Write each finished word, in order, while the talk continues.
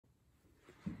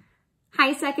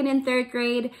Hi, second and third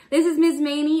grade. This is Ms.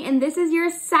 Maney, and this is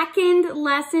your second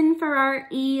lesson for our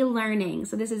e-learning.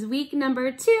 So this is week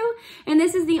number 2, and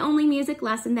this is the only music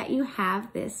lesson that you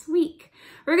have this week.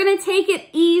 We're going to take it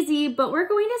easy, but we're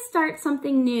going to start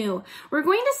something new. We're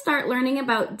going to start learning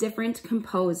about different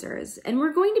composers, and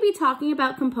we're going to be talking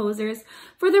about composers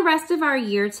for the rest of our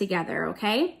year together,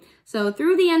 okay? So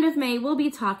through the end of May, we'll be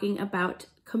talking about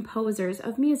composers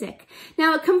of music.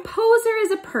 Now, a composer is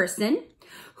a person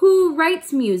who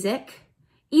writes music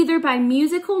either by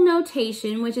musical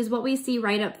notation, which is what we see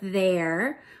right up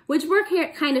there, which we're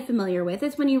kind of familiar with.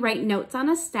 It's when you write notes on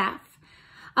a staff.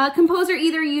 A composer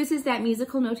either uses that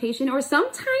musical notation, or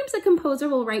sometimes a composer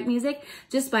will write music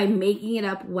just by making it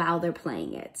up while they're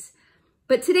playing it.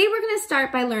 But today we're going to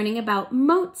start by learning about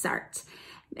Mozart.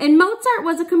 And Mozart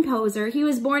was a composer. He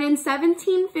was born in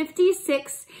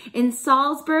 1756 in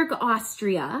Salzburg,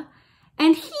 Austria.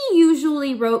 And he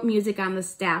usually wrote music on the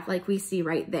staff like we see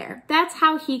right there. That's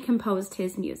how he composed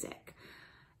his music.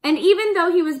 And even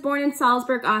though he was born in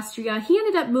Salzburg, Austria, he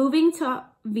ended up moving to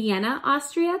Vienna,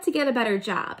 Austria to get a better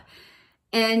job.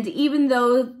 And even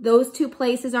though those two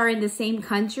places are in the same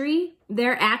country,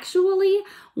 they're actually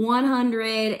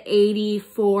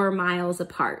 184 miles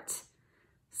apart.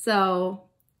 So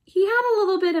he had a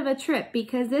little bit of a trip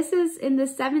because this is in the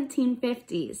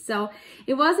 1750s. So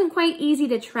it wasn't quite easy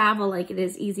to travel like it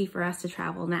is easy for us to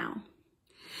travel now.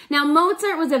 Now,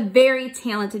 Mozart was a very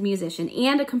talented musician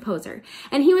and a composer.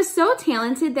 And he was so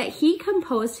talented that he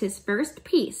composed his first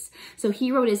piece. So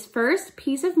he wrote his first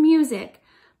piece of music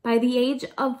by the age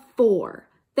of 4.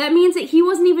 That means that he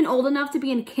wasn't even old enough to be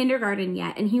in kindergarten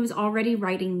yet, and he was already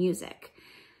writing music.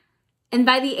 And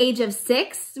by the age of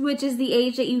 6, which is the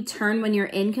age that you turn when you're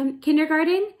in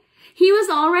kindergarten, he was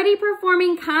already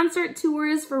performing concert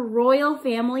tours for royal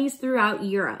families throughout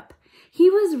Europe. He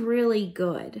was really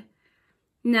good.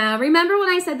 Now, remember when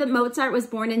I said that Mozart was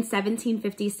born in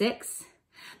 1756?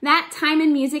 That time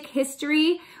in music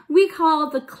history we call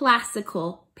the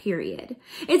classical period.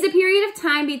 It's a period of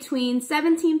time between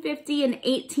 1750 and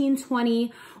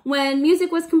 1820 when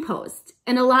music was composed.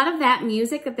 And a lot of that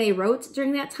music that they wrote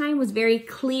during that time was very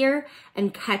clear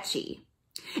and catchy.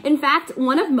 In fact,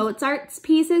 one of Mozart's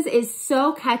pieces is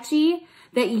so catchy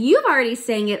that you've already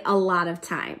sang it a lot of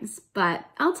times. But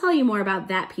I'll tell you more about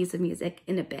that piece of music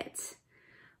in a bit.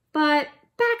 But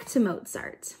back to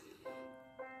Mozart.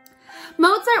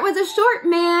 Mozart was a short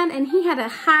man and he had a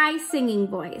high singing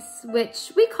voice,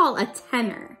 which we call a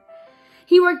tenor.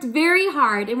 He worked very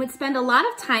hard and would spend a lot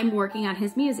of time working on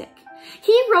his music.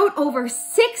 He wrote over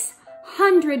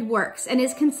 600 works and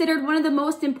is considered one of the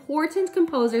most important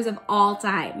composers of all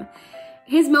time.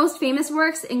 His most famous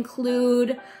works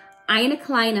include Eine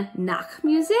kleine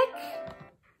Nachtmusik,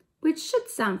 which should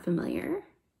sound familiar.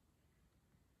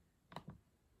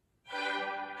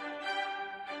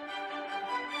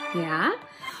 Yeah.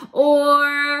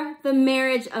 Or The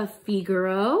Marriage of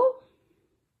Figaro.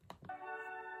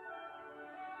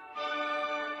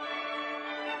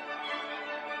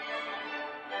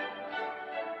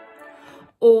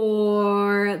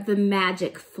 Or The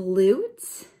Magic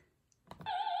Flute.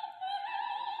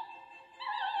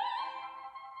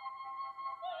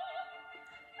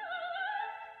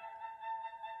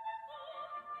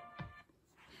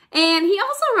 And he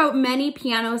also wrote many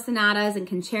piano sonatas and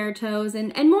concertos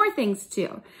and more things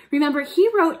too. Remember, he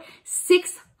wrote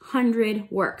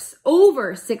 600 works,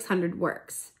 over 600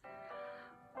 works.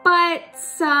 But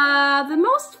the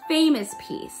most famous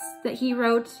piece that he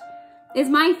wrote is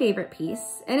my favorite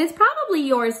piece, and it's probably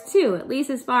yours too, at least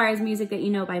as far as music that you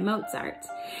know by Mozart.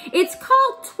 It's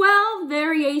called 12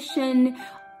 Variations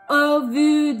au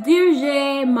Vous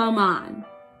dirige Maman.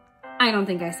 I don't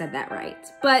think I said that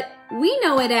right, but we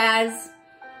know it as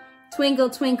Twinkle,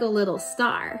 Twinkle, Little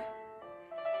Star.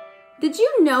 Did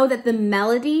you know that the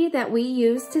melody that we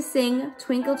use to sing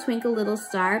Twinkle, Twinkle, Little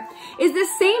Star is the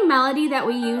same melody that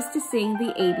we use to sing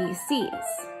the ABCs?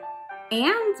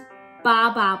 And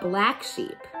Ba Ba Black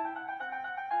Sheep.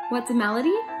 What's a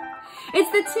melody? It's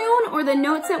the tune or the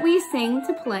notes that we sing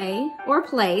to play or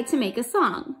play to make a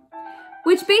song.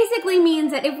 Which basically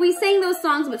means that if we sang those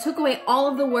songs but took away all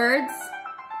of the words,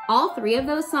 all 3 of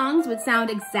those songs would sound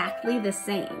exactly the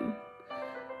same.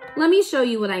 Let me show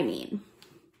you what I mean.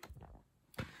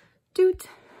 Doot.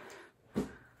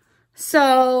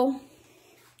 So,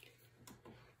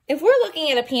 if we're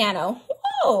looking at a piano,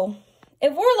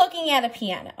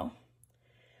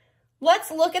 let's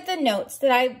look at the notes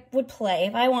that I would play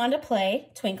if I wanted to play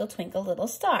Twinkle, Twinkle, Little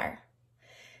Star.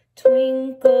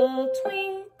 Twinkle,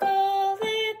 twinkle,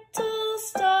 little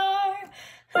star,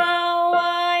 how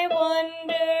I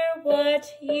wonder what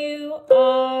you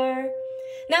are.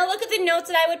 Now look at the notes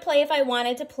that I would play if I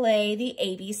wanted to play the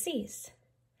ABCs.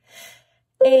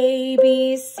 A,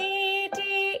 B, C,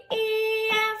 D, E,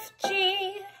 F,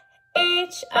 G,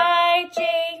 H, I,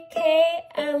 J, K,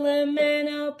 L, M, N,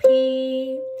 O,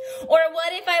 P. Or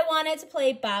what if I wanted to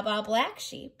play Ba, Ba, Black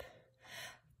Sheep?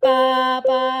 Ba,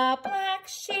 ba, black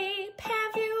sheep,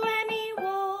 have you any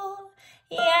wool?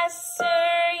 Yes,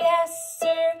 sir,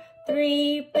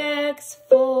 3 bags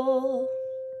full.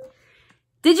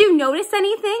 Did you notice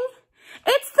anything?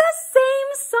 It's the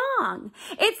same song.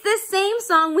 It's the same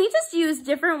song. We just use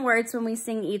different words when we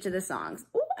sing each of the songs.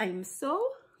 Oh, I'm so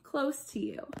close to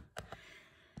you.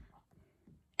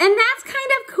 And that's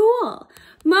kind of cool.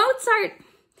 Mozart,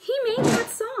 he made that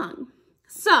song.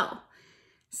 So,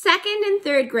 2nd and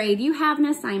 3rd grade, you have an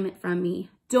assignment from me.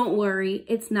 Don't worry,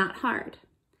 it's not hard.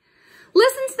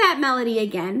 Listen to that melody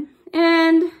again,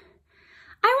 and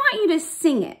I want you to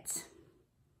sing it.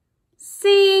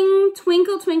 Sing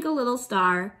Twinkle, Twinkle, Little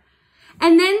Star,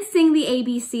 and then sing the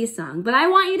ABC song. But I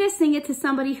want you to sing it to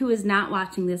somebody who is not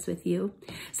watching this with you,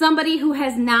 somebody who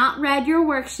has not read your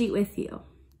worksheet with you.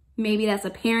 Maybe that's a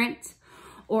parent,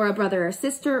 or a brother or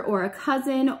sister, or a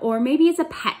cousin, or maybe it's a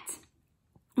pet,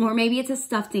 or maybe it's a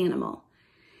stuffed animal.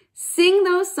 Sing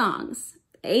those songs,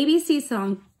 ABC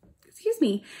song,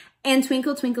 and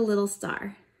Twinkle, Twinkle, Little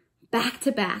Star, back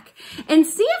to back, and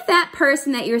see if that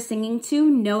person that you're singing to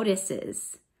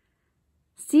notices.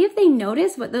 See if they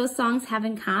notice what those songs have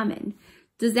in common.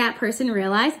 Does that person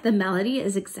realize the melody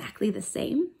is exactly the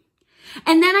same?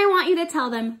 And then I want you to tell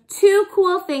them 2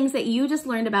 cool things that you just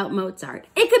learned about Mozart.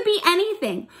 It could be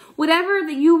anything, whatever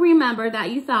that you remember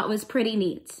that you thought was pretty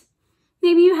neat.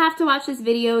 Maybe you have to watch this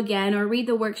video again or read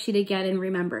the worksheet again and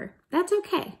remember. That's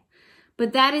okay.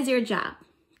 But that is your job,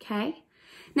 okay?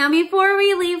 Now, before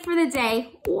we leave for the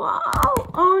day, whoa,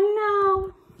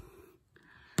 oh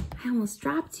no. I almost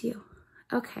dropped you.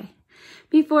 Okay.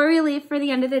 Before we leave for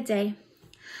the end of the day,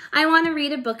 I want to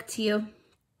read a book to you.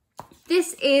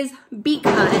 This is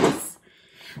Because.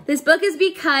 This book is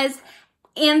Because,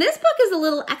 and this book is a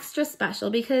little extra special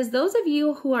because those of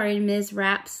you who are in Ms.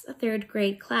 Rapp's 3rd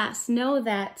grade class know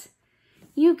that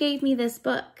you gave me this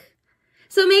book.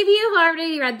 So maybe you've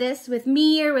already read this with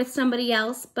me or with somebody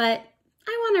else, but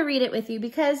I want to read it with you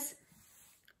because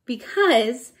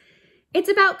it's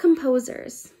about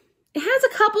composers. It has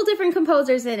a couple different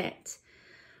composers in it,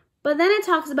 but then it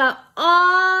talks about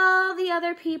all the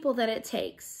other people that it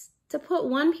takes to put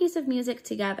one piece of music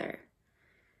together.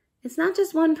 It's not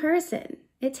just one person.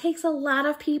 It takes a lot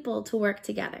of people to work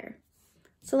together.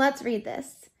 So let's read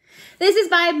this. This is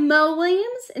by Mo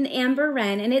Williams and Amber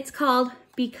Wren, and it's called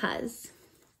Because.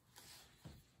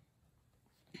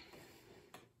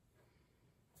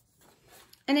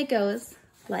 And it goes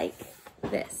like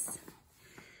this.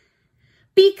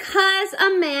 Because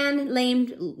a man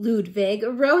named Ludwig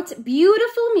wrote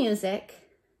beautiful music,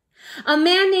 a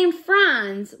man named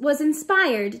Franz was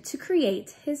inspired to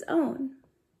create his own.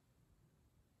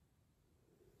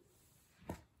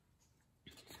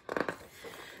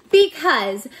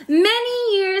 Because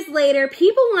many years later,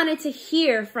 people wanted to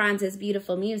hear Franz's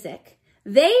beautiful music.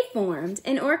 They formed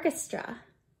an orchestra.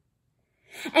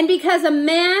 And because a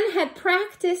man had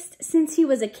practiced since he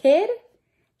was a kid,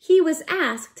 he was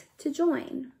asked to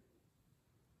join.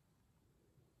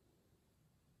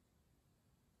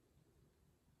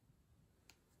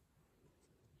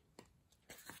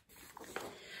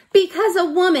 Because a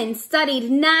woman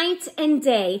studied night and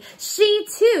day, she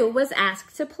too was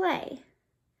asked to play.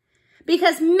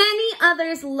 Because many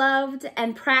others loved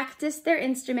and practiced their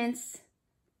instruments,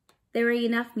 there were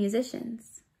enough musicians.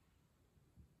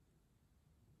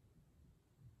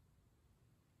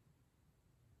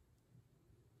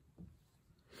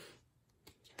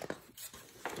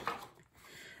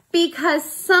 Because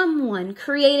someone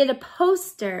created a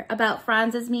poster about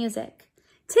Franz's music,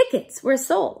 tickets were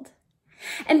sold.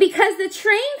 And because the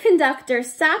train conductor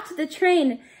stopped the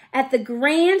train at the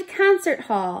Grand Concert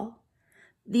Hall,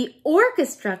 the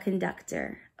orchestra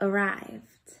conductor arrived.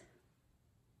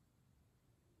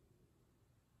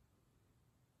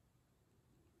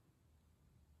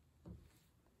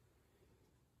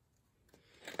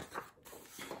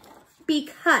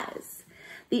 Because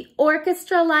the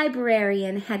orchestra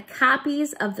librarian had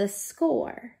copies of the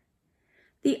score,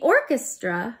 the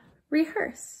orchestra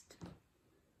rehearsed.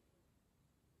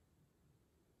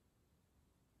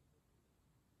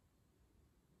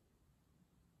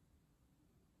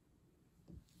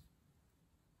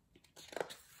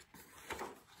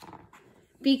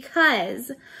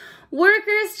 Because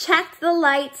workers checked the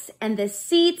lights and the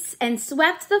seats and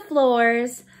swept the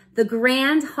floors, the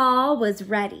grand hall was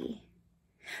ready.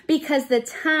 Because the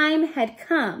time had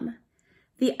come,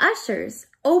 the ushers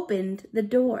opened the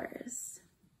doors.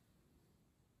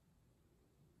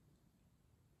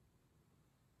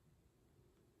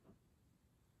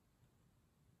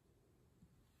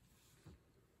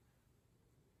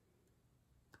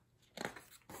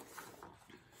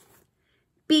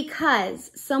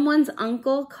 Because someone's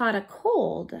uncle caught a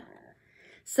cold,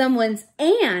 someone's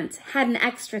aunt had an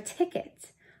extra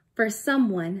ticket for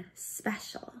someone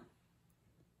special.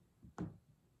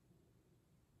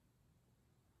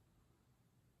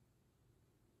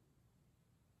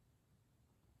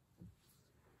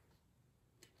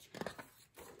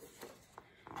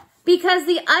 Because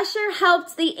the usher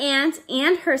helped the aunt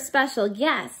and her special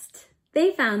guest,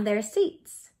 they found their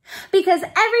seats. Because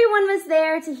everyone was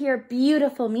there to hear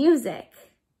beautiful music,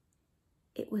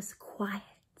 it was quiet.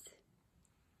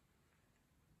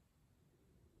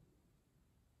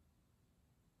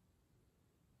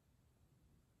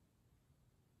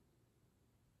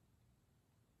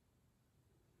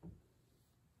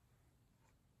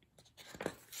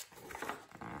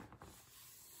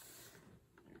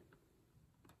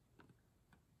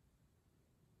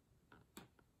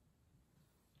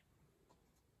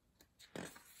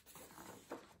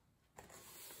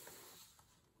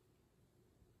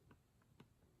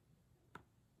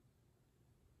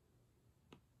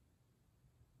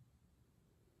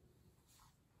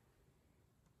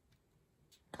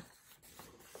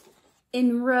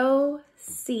 In row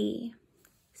C,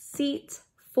 seat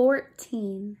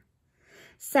 14,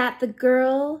 sat the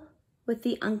girl with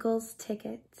the uncle's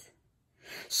ticket.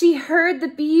 She heard the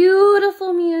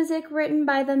beautiful music written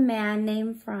by the man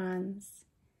named Franz,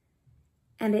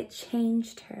 and it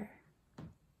changed her.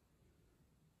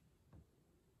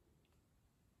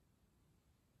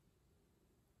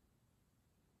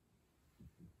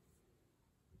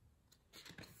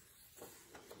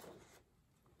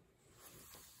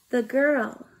 The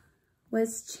girl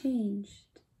was changed.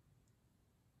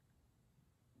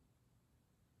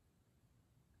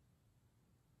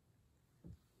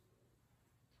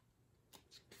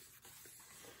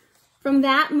 From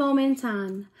that moment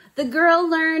on, the girl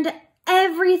learned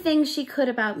everything she could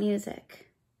about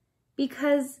music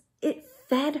because it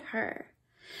fed her.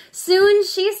 Soon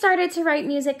she started to write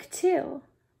music too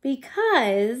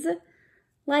because,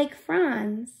 like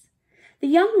Franz, the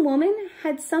young woman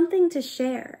had something to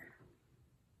share.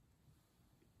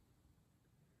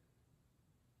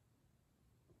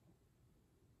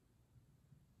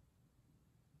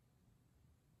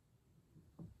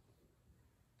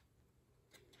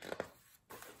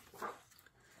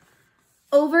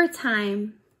 Over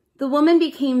time, the woman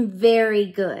became very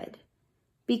good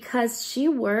because she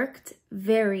worked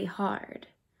very hard.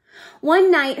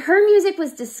 One night, her music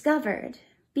was discovered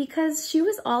because she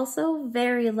was also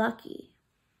very lucky.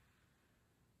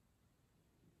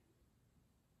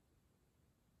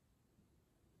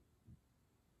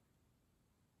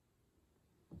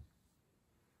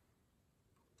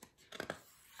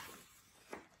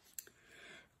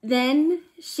 Then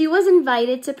she was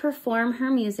invited to perform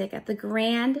her music at the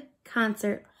Grand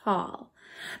Concert Hall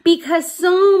because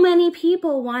so many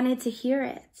people wanted to hear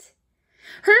it.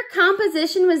 Her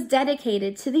composition was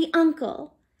dedicated to the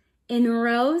uncle in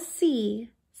row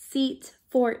C, seat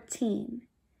 14,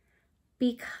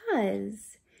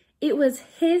 because it was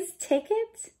his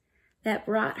ticket that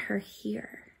brought her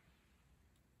here.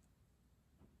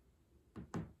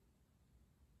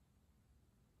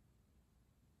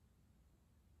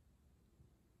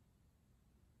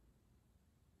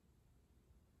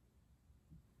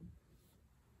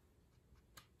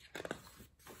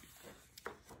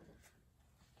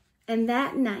 And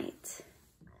that night,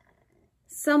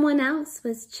 someone else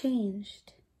was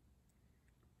changed.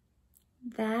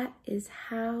 That is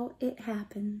how it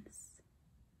happens.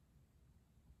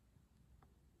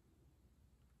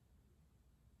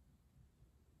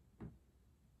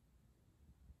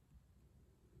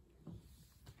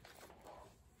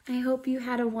 I hope you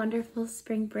had a wonderful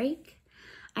spring break.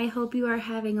 I hope you are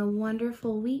having a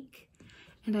wonderful week.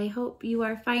 And I hope you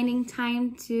are finding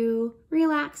time to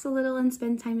relax a little and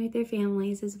spend time with your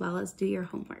families as well as do your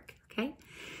homework, okay?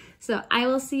 So I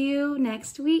will see you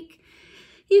next week.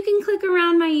 You can click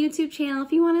around my YouTube channel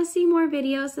if you want to see more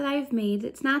videos that I've made.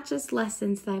 It's not just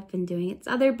lessons that I've been doing. It's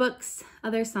other books,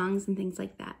 other songs, and things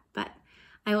like that. But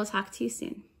I will talk to you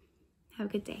soon. Have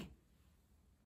a good day.